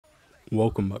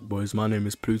Welcome back, boys. My name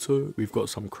is Pluto. We've got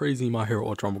some crazy My Hero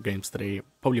or Rumble games today.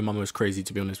 Probably my most crazy,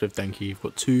 to be honest, with Denki. We've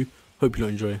got two. Hope you'll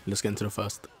enjoy. Let's get into the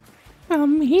first.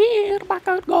 Come here,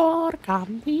 bakugo,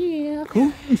 come here.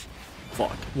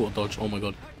 Fuck, what a dodge. Oh my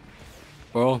god.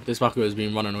 Bro, this bakugo has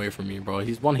been running away from me, bro.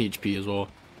 He's 1 HP as well.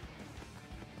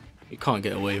 He can't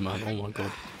get away, man. Oh my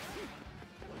god.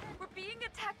 We're being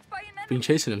attacked by an enemy. Been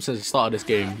chasing him since the start of this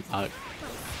game.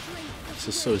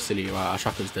 This is so silly. Right,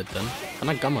 Ashaka's dead then. Can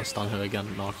I gamma stun her again?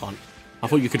 No, I can't. I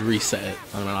thought you could reset it.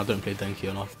 I mean, I don't play Denki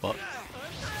enough, but...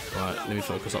 Right, let me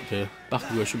focus up here.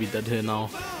 Bakugo should be dead here now.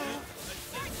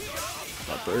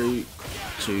 3,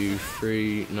 2,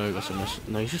 3. No, that's a miss.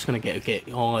 No, he's just gonna get.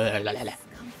 Oh,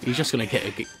 he's just gonna get.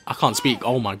 I can't speak.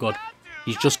 Oh my god.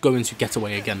 He's just going to get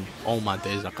away again. Oh my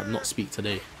days, I cannot speak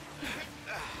today.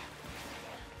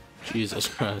 Jesus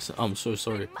Christ, I'm so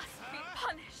sorry.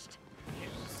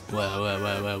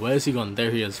 Where's he gone?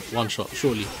 There he is. One shot,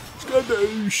 surely.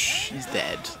 Skadoosh! He's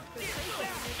dead.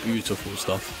 Beautiful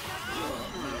stuff.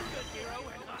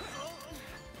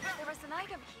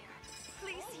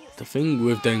 The thing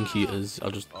with Denki is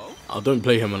I don't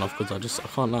play him enough because I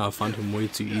can't lie, I find him way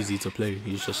too easy to play.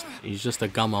 He's just a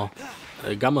gamma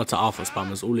to alpha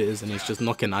spam is all it is, and he's just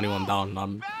knocking anyone down.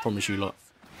 I promise you lot.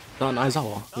 Is that an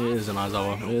Aizawa? It is an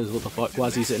Aizawa. It is. What the fuck? Why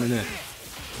is he sitting in here?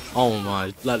 Oh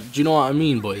my, like, do you know what I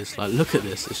mean, boys? Like, look at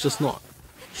this. It's just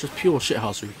pure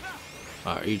shithousery.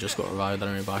 Alright, he just got revived. I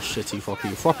don't know about shitty Froppy.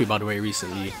 Froppy, by the way,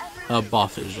 recently, her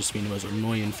buff has just been the most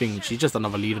annoying thing. She's just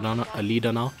another leader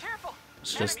now.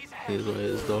 It's just, it is what it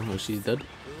is though, and she's dead.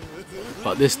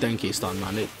 But this Denki stun,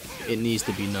 man, it needs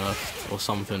to be nerfed or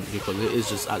something, because it is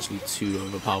just actually too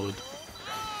overpowered.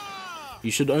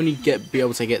 You should only be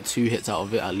able to get 2 hits out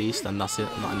of it at least, and that's it,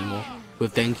 not anymore.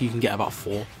 With Denki, you can get about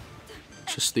 4.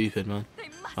 It's just stupid, man.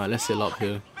 Alright, let's heal up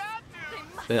here.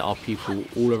 There are people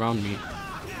all around me.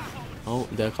 Oh,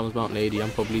 there comes Mount Lady.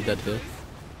 I'm probably dead here.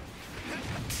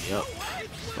 Yep.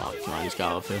 Fuck, man, let's get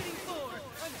out of here.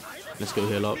 Let's go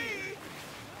heal up.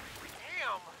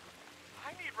 Damn!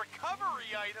 I need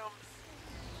recovery items.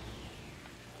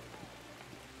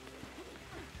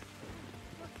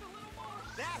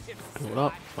 Hold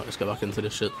up. Right, let's go back into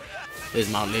this shit. There's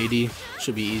Mount Lady.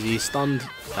 Should be easy. Stunned.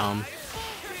 Down.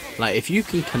 Like, if you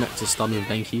can connect to stun with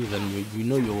Denki, then you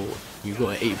know you've got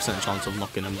an 80% chance of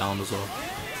knocking him down as well.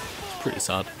 It's pretty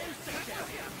sad.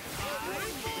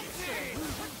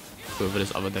 Go over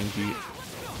this other Denki.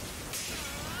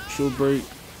 Shield break.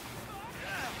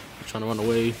 Trying to run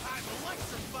away.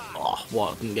 Oh,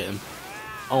 what? I didn't get him.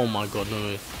 Oh my god, no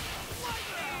way.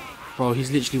 Bro,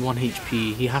 he's literally 1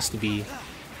 HP. He has to be.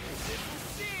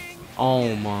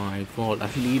 Oh my god,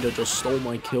 that leader just stole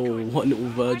my kill. What a little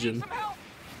virgin.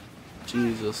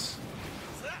 Jesus.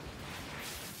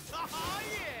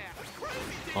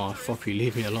 Oh, fuck you,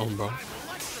 leave me alone, bro.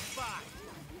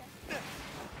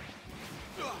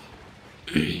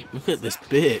 Look at this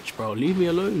bitch, bro. Leave me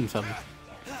alone, fam.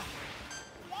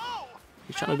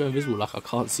 He's trying to go invisible like I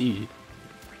can't see you.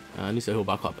 I need to heal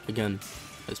back up again.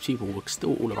 There's people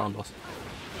still all around us.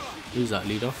 Who's that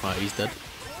leader? Right, he's dead.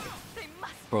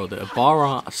 Bro, the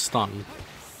Ibarra stun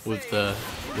with the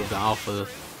alpha,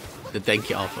 the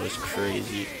Denki alpha is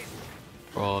crazy.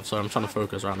 Bro, sorry, I'm trying to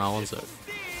focus right now. 1 sec.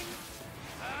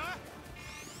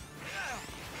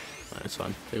 Right, it's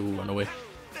fine. They will run away.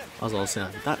 As I was saying,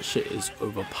 that shit is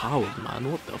overpowered,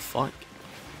 man. What the fuck?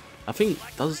 I think,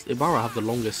 does Ibarra have the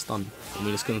longest stun? I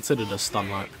mean, it's considered a stun,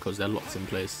 right? Because they're locked in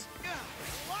place.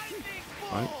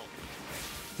 Right?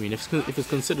 I mean, if it's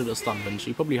considered a stun, then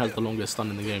she probably has the longest stun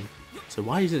in the game. So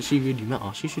why isn't she really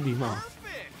meta? She should be meta.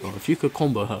 Bro, if you could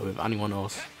combo her with anyone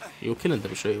else, you're killing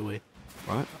them straight away.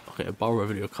 Right? Okay, a Ibarra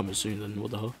video coming soon, then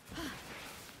what the hell?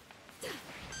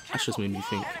 That's just made me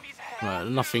think. Right,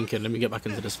 enough thinking. Let me get back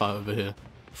into this fight over here.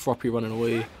 Froppy running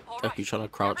away. Deku trying to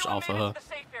crouch alpha her.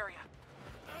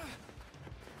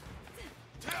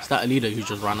 Is that a leader who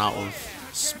just ran out of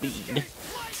speed?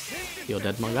 You're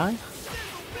dead, my guy.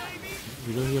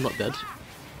 You know you're not dead.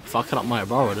 Fucking up my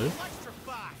Ibarra, though.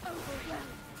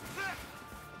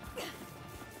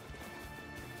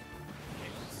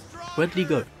 Where did he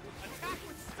go?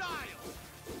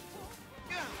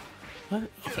 What?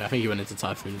 Okay, I think he went into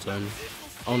Typhoon Zone.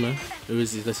 Oh no, who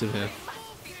is he? Listen here.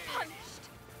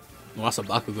 Oh, that's a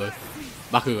Bakugo.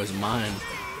 Bakugo's mine.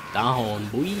 Down,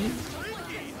 boy.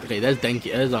 Okay, there's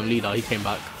Denki. There's leader. He came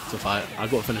back to fight. I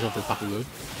got to finish off this Bakugo.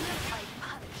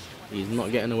 He's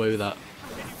not getting away with that.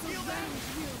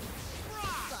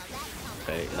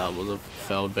 Okay, that was a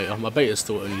failed beta. My beta is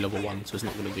still only level 1, so it's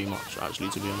not going to do much, actually,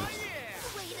 to be honest.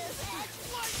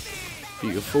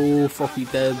 Beautiful. Froppy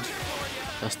dead.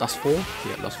 That's 4?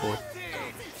 Yeah, that's 4.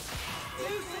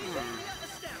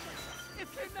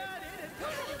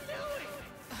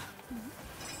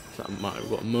 So we've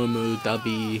got Momo,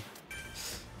 Dabi.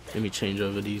 Let me change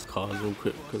over these cards real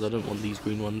quick because I don't want these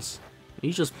green ones.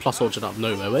 You just plus ultra out of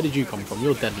nowhere. Where did you come from?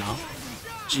 You're dead now.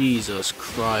 Jesus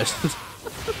Christ.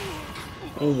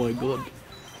 Oh my god.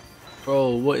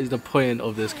 Bro, what is the point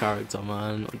of this character,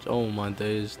 man? Oh my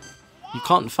days. You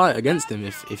can't fight against him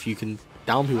if you can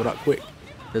down people that quick.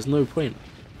 There's no point.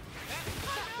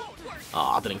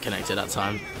 Ah, I didn't connect it that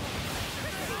time.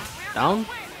 Down?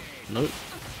 Nope.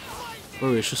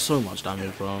 Bro, it's just so much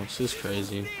damage, bro. This is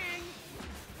crazy.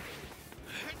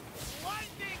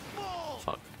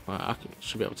 Fuck. Alright, I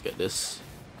should be able to get this.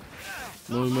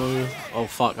 Momo. Oh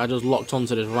fuck, I just locked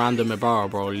onto this random Ibarra,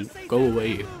 bro. Go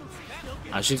away.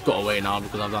 She's got away now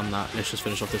because I've done that. Let's just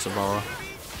finish off this Ibarra.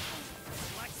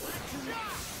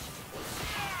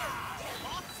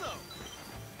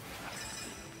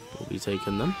 We'll be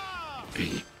taking them.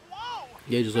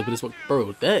 Yeah, just open this box.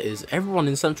 Bro, there is everyone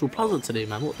in Central Plaza today,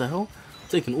 man. What the hell?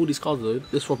 Taking all these cards though.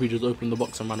 This probably just opened the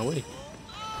box and ran away.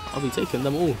 I'll be taking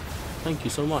them all. Thank you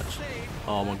so much.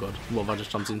 Oh my god, what have I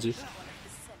just jumped into?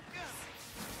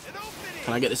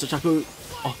 Can I get this to Chaco?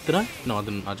 Oh, did I? No, I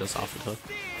didn't. I just outfit her.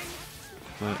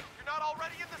 Right.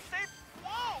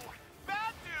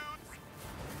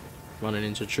 Running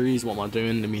into trees. What am I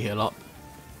doing? Let me heal up.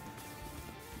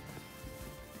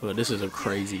 But this is a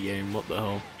crazy game. What the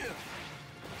hell?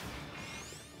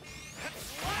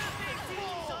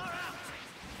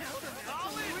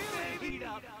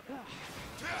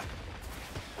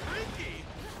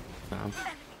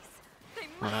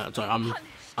 Sorry,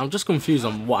 I'm just confused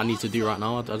on what I need to do right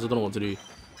now. I just don't know what to do.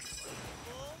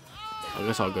 I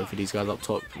guess I'll go for these guys up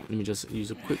top. Let me just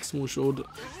use a quick small shield.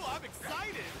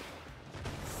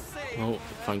 Oh,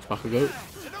 thanks, bakugo.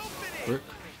 Brick.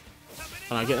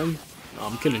 Can I get him? No,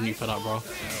 I'm killing you for that, bro.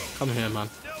 Come here, man.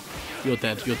 You're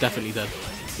dead. You're definitely dead.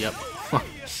 Yep.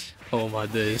 Oh my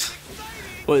days.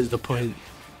 What is the point?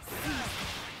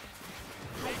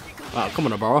 Alright, come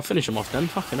on, bro. I'll finish him off then.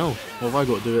 Fucking hell. What have I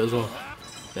got to do it as well?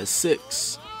 There's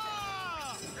 6.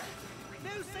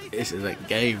 This is a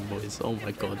game, boys. Oh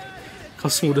my god. How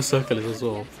small the circle is as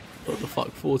well. What the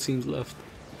fuck? 4 teams left.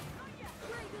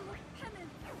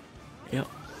 Yep.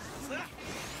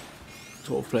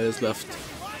 12 players left,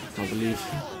 I believe.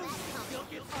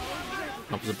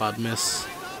 That was a bad miss.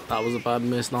 That was a bad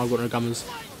miss. Now I've got no gummers.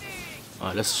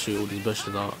 Alright, let's shoot all these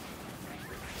bushes out.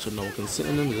 So no one can sit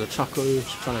in them. There's a Chaco. She's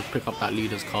trying to pick up that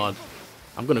leader's card.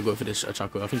 I'm gonna go for this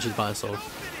Chaco. I think she's by herself.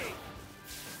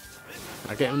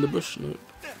 Can I get in the bush? Nope.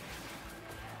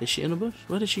 Is she in the bush?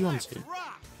 Where did she run to?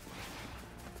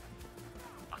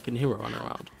 I can hear her running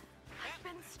around.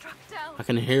 I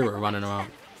can hear her running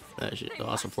around. There she is.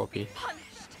 Oh, that's a proppy.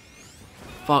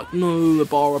 Fuck, no,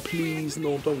 Ibarra, please.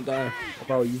 No, don't die.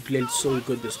 Ibarra, you played so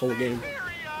good this whole game.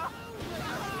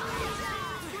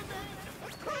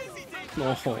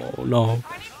 No, no.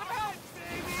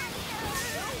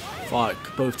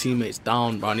 Fuck, both teammates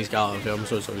down, bro. I need to get out of here. I'm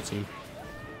so sorry, team.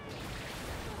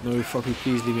 No, fucking,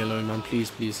 please leave me alone, man. Please,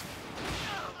 please.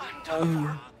 I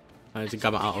need to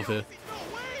get out of here.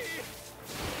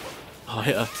 Oh, I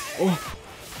hit her. Oh.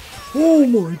 Oh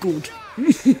my god.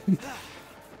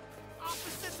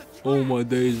 Oh my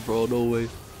days, bro. No way.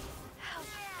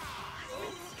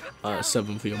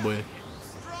 7 for your boy.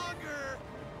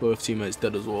 Both teammates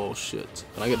dead as well. Shit.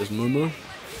 Can I get this Momo?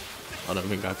 I don't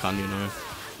think I can, you know.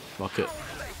 Fuck it.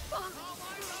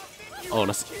 Oh,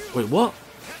 that's... Wait, what?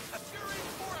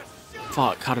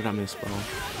 Fuck, how did I miss, bro?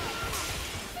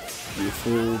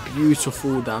 Beautiful,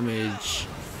 beautiful damage.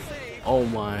 Oh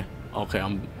my. Okay, I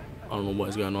don't know what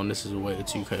is going on. This is way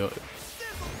too chaotic.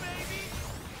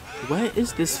 Where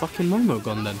is this fucking Momo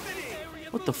gone then?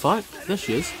 What the fuck? There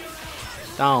she is.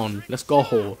 Down. Let's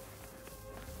go.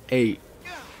 8.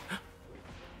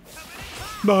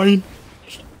 9.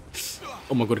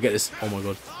 Oh my god, get this. Oh my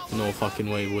god. No fucking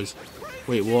way, boys.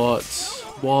 Wait, what?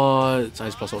 What?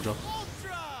 Nice plus ultra.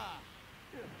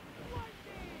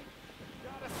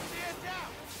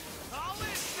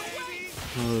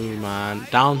 Oh man.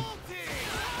 Down.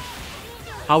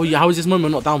 How is this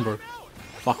Momo not down, bro?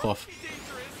 Fuck off.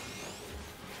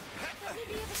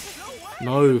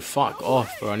 No, fuck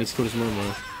off, bro. I need to kill this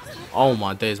Momo. Oh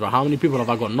my days, bro. How many people have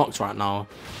I got knocked right now?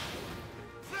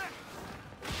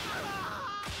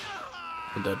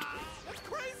 I'm dead.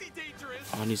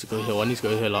 Oh, I need to go heal. I need to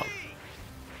go heal up.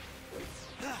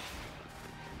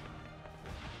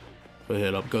 Go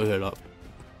heal up. Go heal up.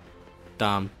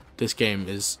 Damn. This game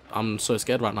is... I'm so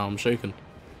scared right now. I'm shaking.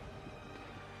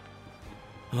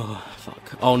 Oh,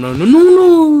 fuck. Oh, no, no, no,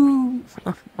 no!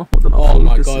 Oh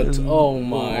my god. Oh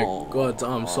my god.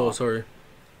 I'm so sorry.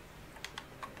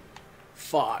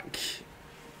 Fuck.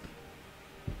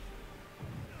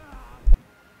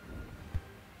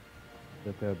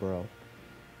 Okay, bro.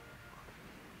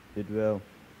 Did well.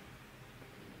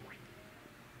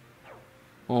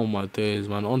 Oh my days,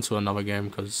 man. On to another game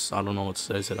because I don't know what to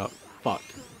say to that. Fuck.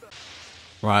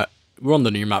 Right. We're on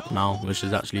the new map now, which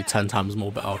is actually 10 times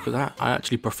more better because I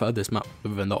actually prefer this map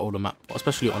than the older map,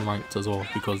 especially on ranked as well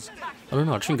because, I don't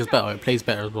know, I think it's better. It plays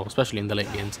better as well, especially in the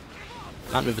late games.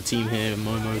 I'm with a team here,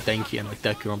 Momo, Denki, and like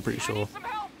Deku, I'm pretty sure.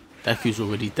 Deku's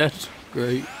already dead.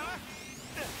 Great.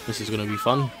 This is going to be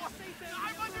fun.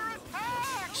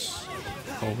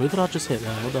 Oh, who did I just hit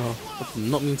there? What the hell? I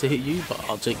did not mean to hit you, but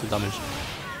I'll take the damage.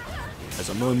 There's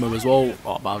a Momo as well.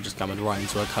 Oh, but I've just gammed right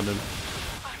into a cannon.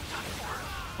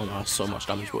 Oh my, so much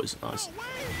damage, boys. Nice.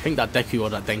 I think that Deku or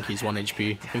that Denki is 1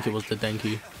 HP. I think it was the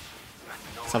Denki.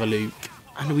 Let's have a look.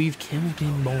 And we've killed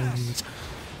him, boys.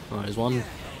 Alright, there's 1.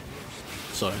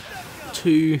 So,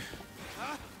 2.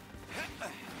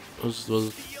 Was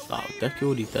Deku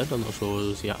already dead? I'm not sure.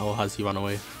 Was he, or has he run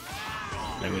away?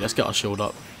 Anyway, let's get our shield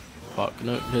up. Fuck,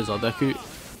 no, here's our Deku.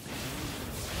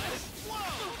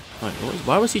 Right,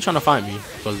 why was he trying to fight me?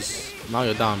 Because now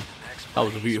you're down. That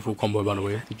was a beautiful combo, by the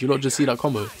way. Did you not just see that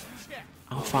combo?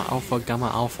 Alpha, alpha, gamma,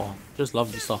 alpha. Just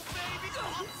lovely stuff.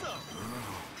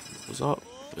 What's up?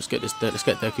 Let's get this. Let's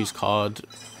get Deku's card.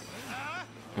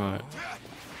 Alright.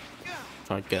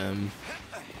 Try to get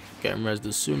him rezzed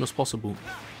as soon as possible.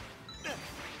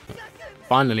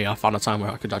 Finally, I found a time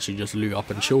where I could actually just loot up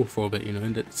and chill for a bit, you know.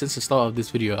 And since the start of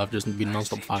this video, I've just been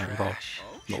non-stop fighting, bro.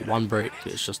 Not one break.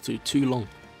 It's just too long.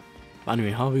 But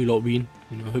anyway, how have you lot been?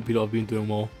 You know, I hope you lot have been doing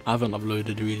well. I haven't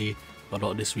uploaded really a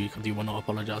lot this week. I do want to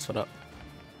apologize for that.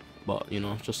 But, you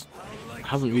know, just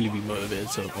haven't really been motivated,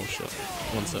 so... Oh, shit.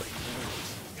 One sec.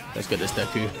 Let's get this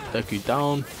Deku. Deku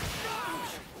down.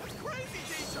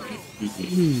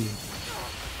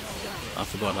 I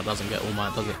forgot that doesn't get all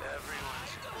mine, does it?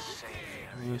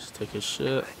 Let's take his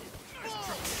shit.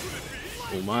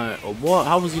 Oh my, oh what?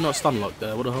 How was he not stun locked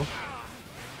there? What the hell?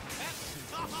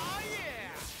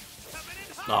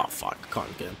 Oh fuck, I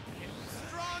can't get him.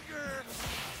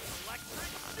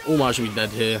 All Might should be dead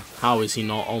here. How is he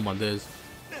not? Oh my days.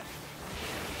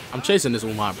 I'm chasing this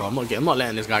All Might, bro. I'm not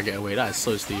letting this guy get away. That is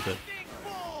so stupid.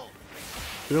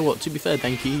 You know what? To be fair,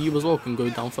 Denki, you as well can go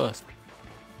down first.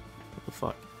 What the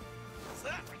fuck?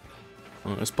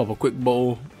 Right, let's pop a quick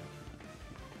bottle.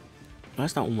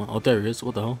 Where's that one? Oh, there he is.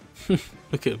 What the hell?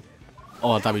 Look at him.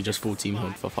 Oh, Dabi just full team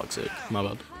healed, for fuck's sake. My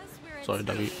bad. Sorry,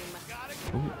 Dabi.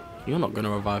 Oh, you're not gonna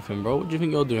revive him, bro. What do you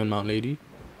think you're doing, Mount Lady?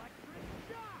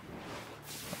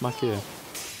 Back here.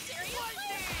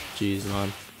 Jeez,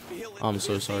 man. I'm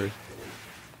so sorry.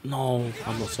 No,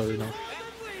 I'm not sorry now.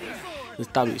 This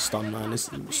Dabi's stun, man.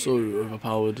 It's so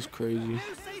overpowered. It's crazy.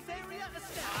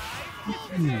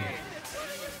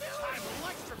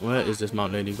 Where is this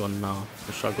Mount Lady gone now?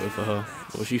 I'm struggling for her.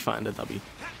 Or was she fighting the Dabi?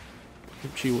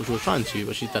 She was trying to,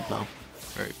 but she's dead now.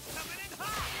 Right.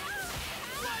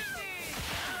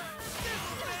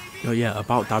 Oh yeah,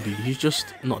 about Dabi. He's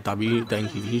just not Dabi,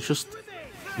 Denki.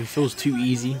 He feels too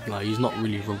easy. Like he's not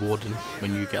really rewarding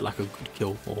when you get like a good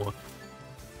kill, or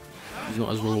he's not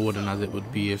as rewarding as it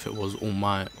would be if it was All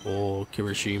Might or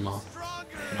Kirishima.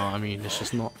 You know what I mean? It's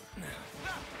just not.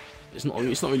 It's not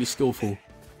really skillful.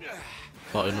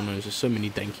 But I don't know, there's just so many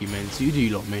Denki mains. You do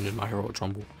lot main in my heroic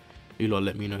rumble. You lot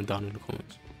let me know down in the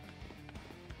comments.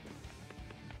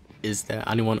 Is there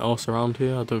anyone else around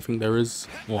here? I don't think there is.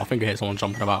 Well, I think I hear someone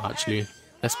jumping about actually.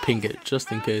 Let's ping it just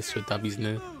in case your Dabi's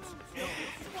near.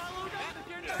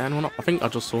 Is there anyone up? I think I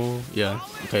just saw. Yeah.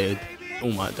 Okay.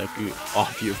 All my Deku.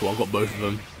 Oh, beautiful. I got both of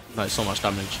them. Like so much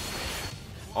damage.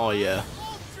 Oh yeah.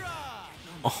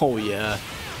 Oh yeah.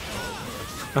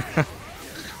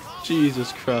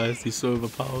 Jesus Christ, he's so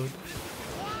overpowered.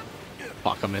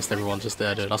 Fuck, I missed everyone just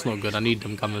there, dude. That's not good. I need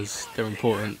them gummers. They're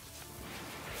important.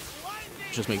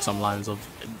 Just make some lines of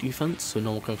defense so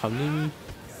no one can come near me.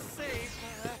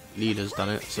 Leader's done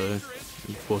it, so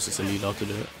of course it's a leader to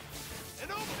do it.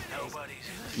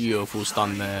 Beautiful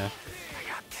stun there.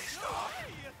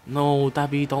 No,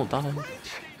 Dabi, don't die.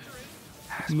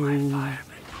 No.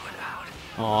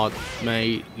 Oh,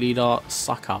 mate, leader,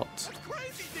 suck out.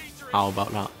 How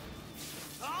about that?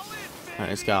 Right,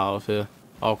 let's get out of here.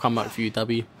 I'll come back for you,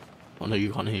 Dabi. I know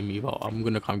you can't hear me, but I'm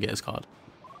gonna come get his card.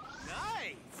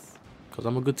 Because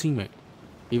I'm a good teammate.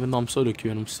 Even though I'm solo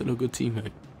queuing, I'm still a good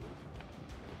teammate.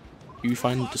 You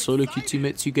find the solo queue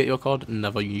teammates, you get your card?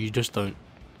 Never, you just don't.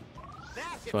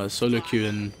 So solo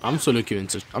queuing, I'm solo queuing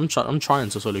to, I'm trying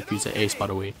to solo queue to ace, by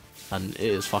the way. And it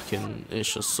is fucking,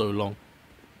 it's just so long.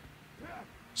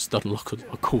 Just doesn't look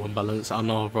a cool imbalance. I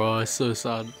know, bro, it's so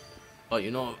sad. But you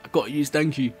know, I gotta use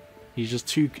Denki. He's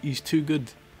too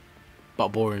good. But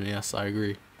boring, yes, I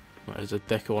agree. Right, there's a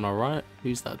deku on our right.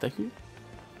 Who's that deku?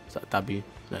 Is that Dabi?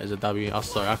 That is a Dabi. I'm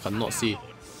sorry, I cannot see.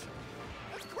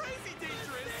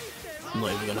 I'm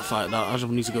not even gonna fight that. I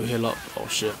just need to go heal up. Oh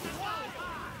shit.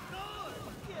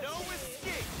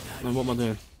 No, what am I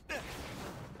doing?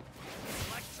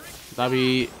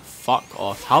 Dabi, fuck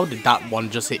off. How did that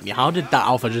one just hit me? How did that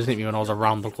alpha just hit me when I was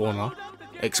around the corner?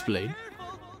 Explain.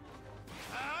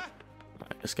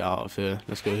 Right, let's get out of here.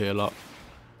 Let's go heal up.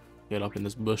 Heal up in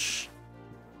this bush.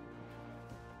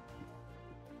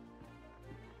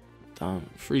 Damn.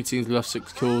 3 teams left,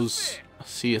 6 kills. I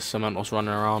see a Cementos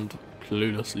running around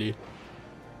cluelessly. Is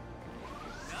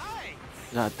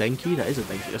that a Denki? That is a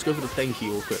Denki. Let's go for the Denki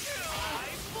real quick.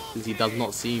 Because he does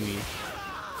not see me.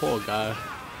 Poor guy.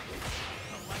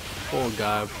 Poor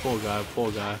guy, poor guy,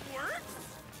 poor guy.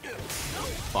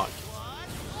 Fuck.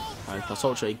 Alright, plus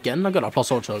ultra again. I got a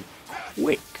plus ultra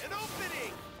quick.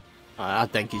 I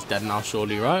think he's dead now,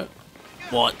 surely, right?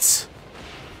 What?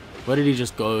 Where did he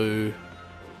just go?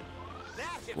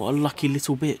 What a lucky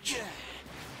little bitch.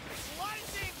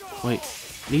 Wait,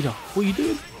 leader, what are you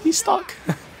doing? He's stuck.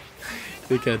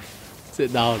 Dickhead,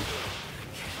 sit down.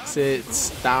 Sit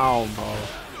down, bro.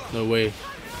 No way.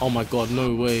 Oh my god,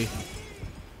 no way.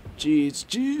 Jeez,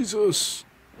 Jesus.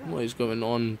 What is going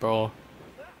on, bro?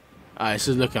 Alright, this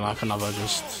is looking like another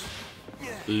just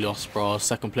lost, bro.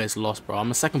 Second place lost, bro.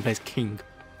 I'm a second place king.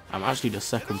 I'm actually the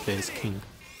second place king.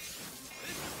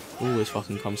 Always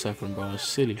fucking come second, bro. It's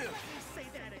silly.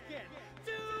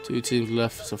 2 teams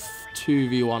left. It's a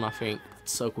 2v1, I think.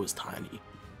 Circle is tiny.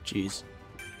 Jeez.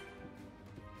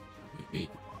 Ooh,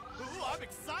 I'm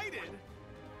excited.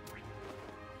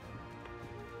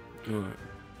 Alright.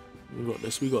 We got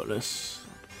this, we got this.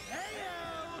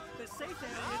 The safe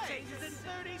area changes in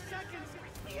 30 seconds.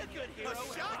 Be a good hero. A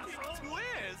shocking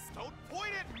twist. Don't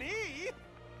point at me.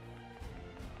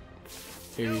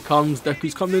 Here he comes,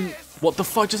 Deku's coming. What the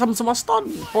fuck just happened to my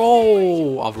stun?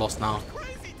 Bro, I've lost now.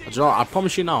 Do you know what? I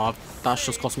promise you now, that's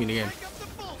just cost me the game.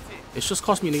 It's just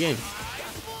cost me the game.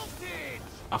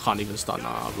 I can't even stun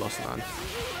now, I've lost, man.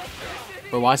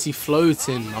 Bro, why is he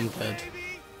floating? I'm dead.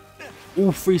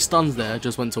 All 3 stuns there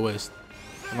just went to waste.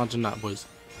 Imagine that, boys.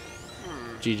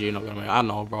 GG, not gonna make it. I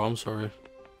know, bro, I'm sorry.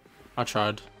 I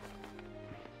tried.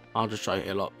 I'll just try to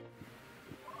heal up.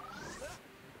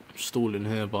 I'm stalling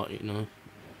here, but, you know,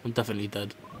 I'm definitely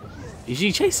dead. Is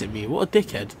he chasing me? What a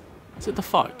dickhead. Is it the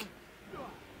fuck?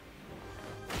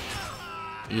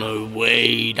 No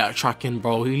way, that tracking,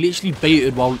 bro. He literally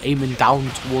baited while aiming down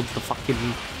towards the fucking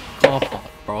car park,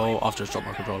 bro. I've just dropped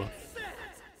my controller.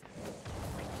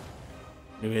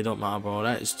 Anyway, it don't matter, bro.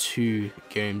 That is 2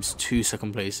 games, 2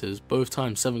 second places. Both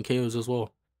times 7 KOs as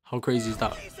well. How crazy is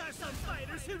that?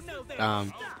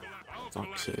 Damn.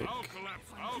 Toxic.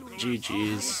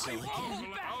 GG's.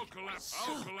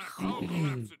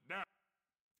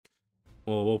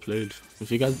 Well played.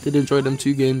 If you guys did enjoy them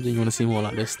 2 games and you want to see more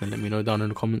like this, then let me know down in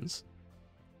the comments.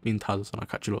 Me and Taz, and I'll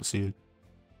catch you lot soon.